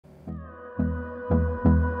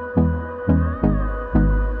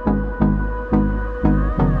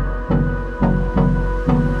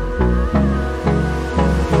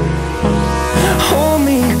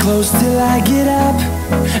close till I get up.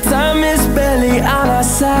 Time is barely on our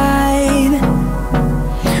side.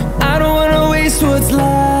 I don't wanna waste what's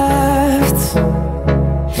left.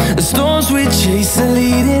 The storms we chase are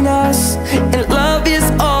leading us, and love is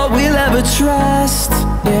all we'll ever trust.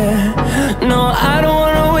 Yeah, no, I don't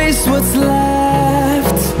wanna waste what's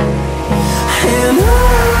left. And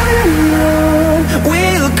on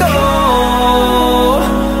we'll go,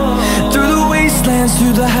 through the wastelands,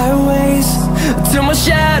 through the highways, till my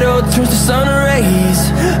shadow turns to sun rays.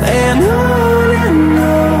 And on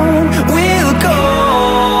we'll go,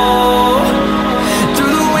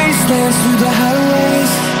 through the wastelands, through the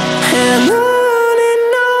highways, and on we'll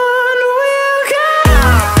go.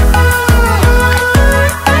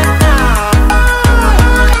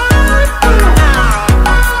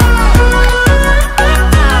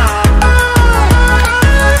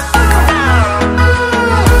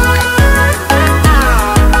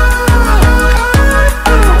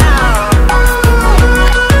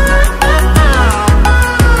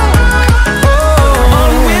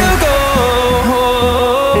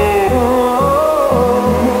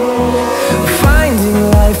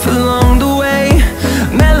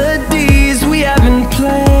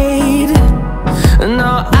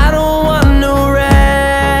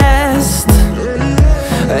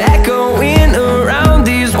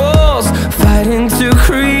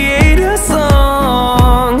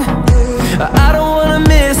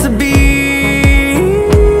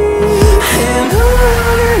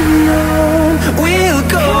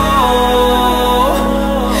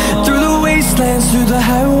 Through the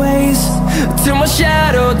highways, till my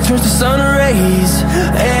shadow turns to sun rays.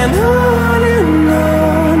 And on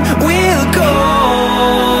we'll go,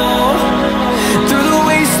 through the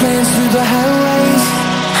wastelands, through the highways,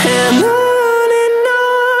 and on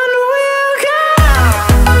we'll go.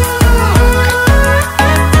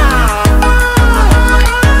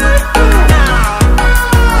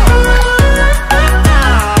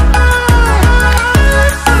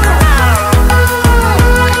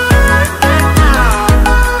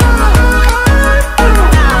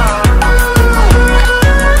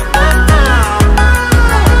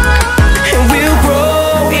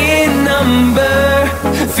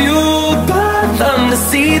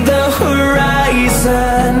 See the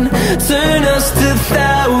horizon turn us to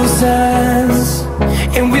thousands,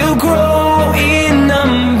 and we'll grow in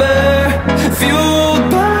number, fueled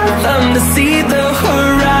by them. To see the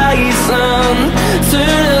horizon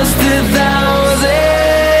turn us to thousands,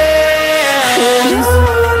 and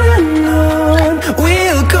on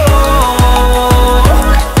we'll go,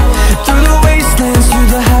 through the wastelands, through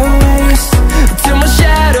the highways, till my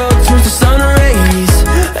shadow turns to sun rays.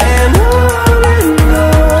 And on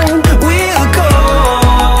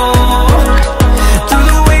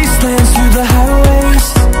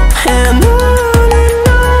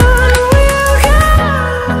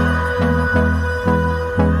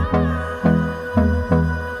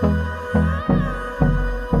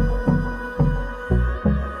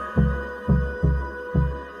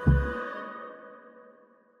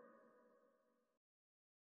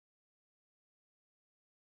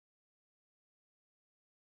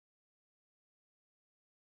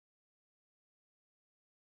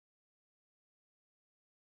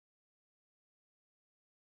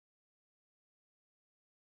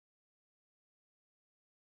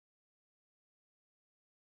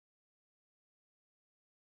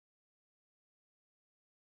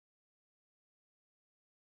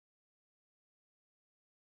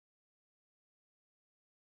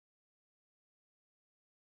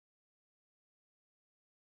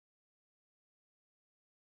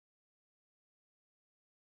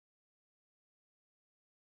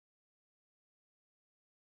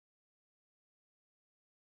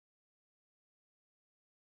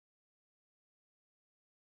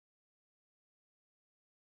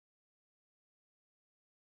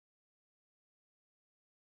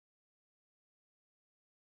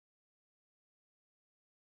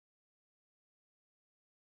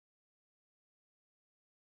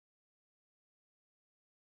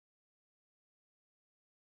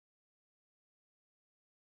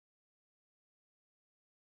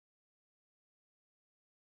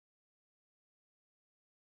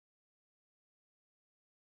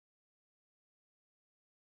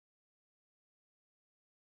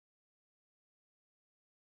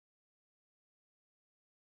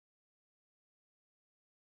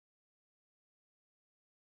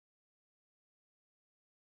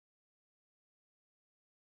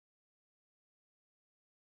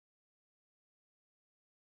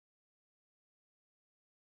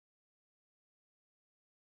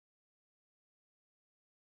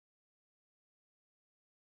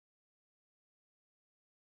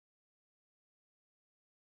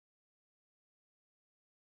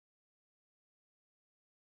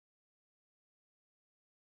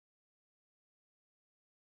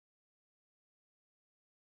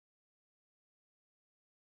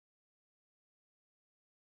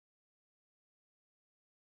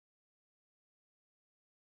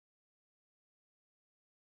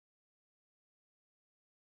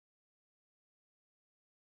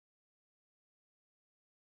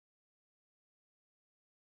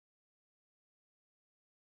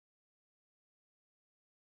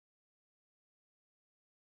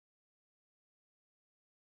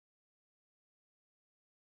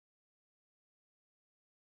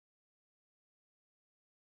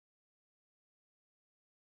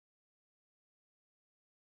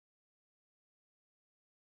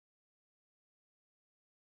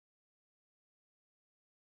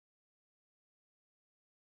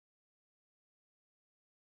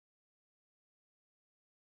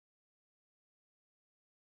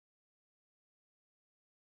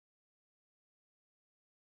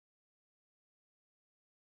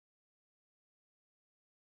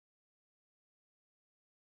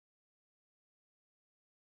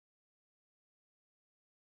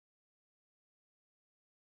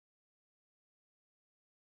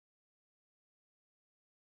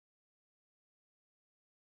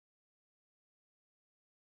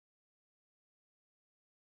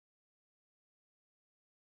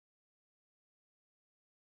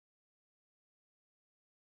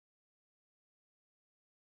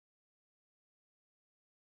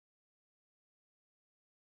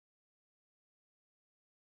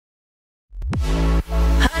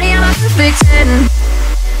perfect 10.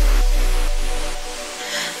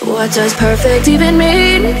 What does perfect even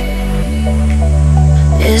mean?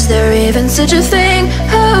 Is there even such a thing?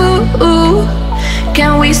 Ooh,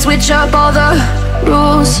 can we switch up all the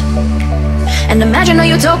rules and imagine a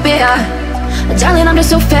utopia? Darling, I'm just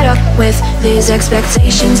so fed up with these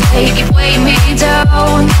expectations. They keep weighing me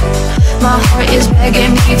down. My heart is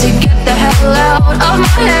begging me to get the hell out of my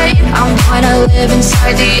head. I'm gonna live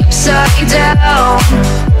inside the upside down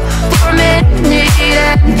for a minute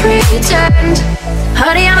and pretend.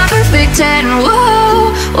 Honey, I'm a perfect 10.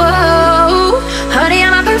 Whoa, whoa. Honey,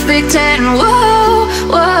 I'm a perfect 10. Whoa,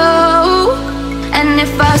 whoa. And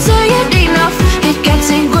if I say it enough, it gets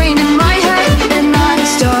ingrained in my head, and I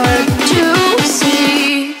start to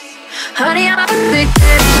see. Honey, I'm a perfect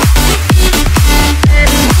 10.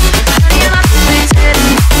 Honey, I'm a perfect 10.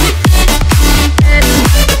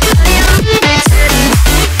 Honey, I'm a perfect 10.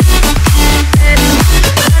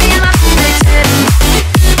 Honey, I'm a perfect 10.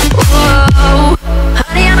 Whoa.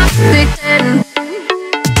 Honey, I'm a perfect 10.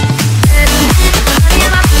 Honey,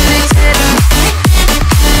 I'm a perfect 10.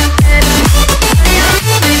 Honey, I'm a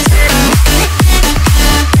perfect 10.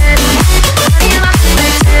 Honey, I'm a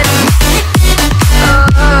perfect 10.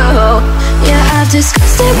 Oh, yeah, I've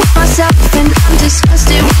discussed it with myself, and I'm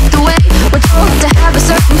disgusted with the way we're told to have a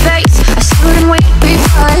certain face, a certain weight,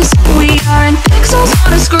 because we aren't pixels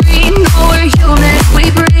on a screen. No, we're human,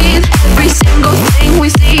 we breathe. Every single thing we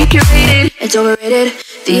see curated, it's overrated.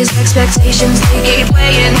 These expectations, they keep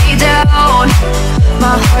weighing me down.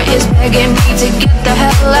 My heart is begging me to get the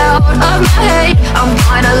hell out of my head. I'm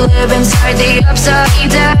gonna live inside the upside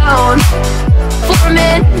down for a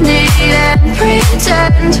minute and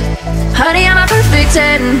pretend. Honey, I'm a perfect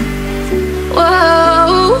 10.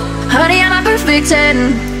 Whoa. Honey, I'm a perfect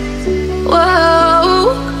 10.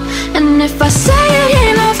 Whoa. And if I say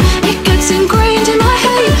it enough, it gets ingrained in my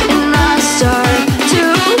head, and I start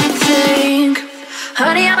to think.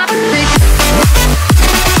 Honey, I'm a perfect 10.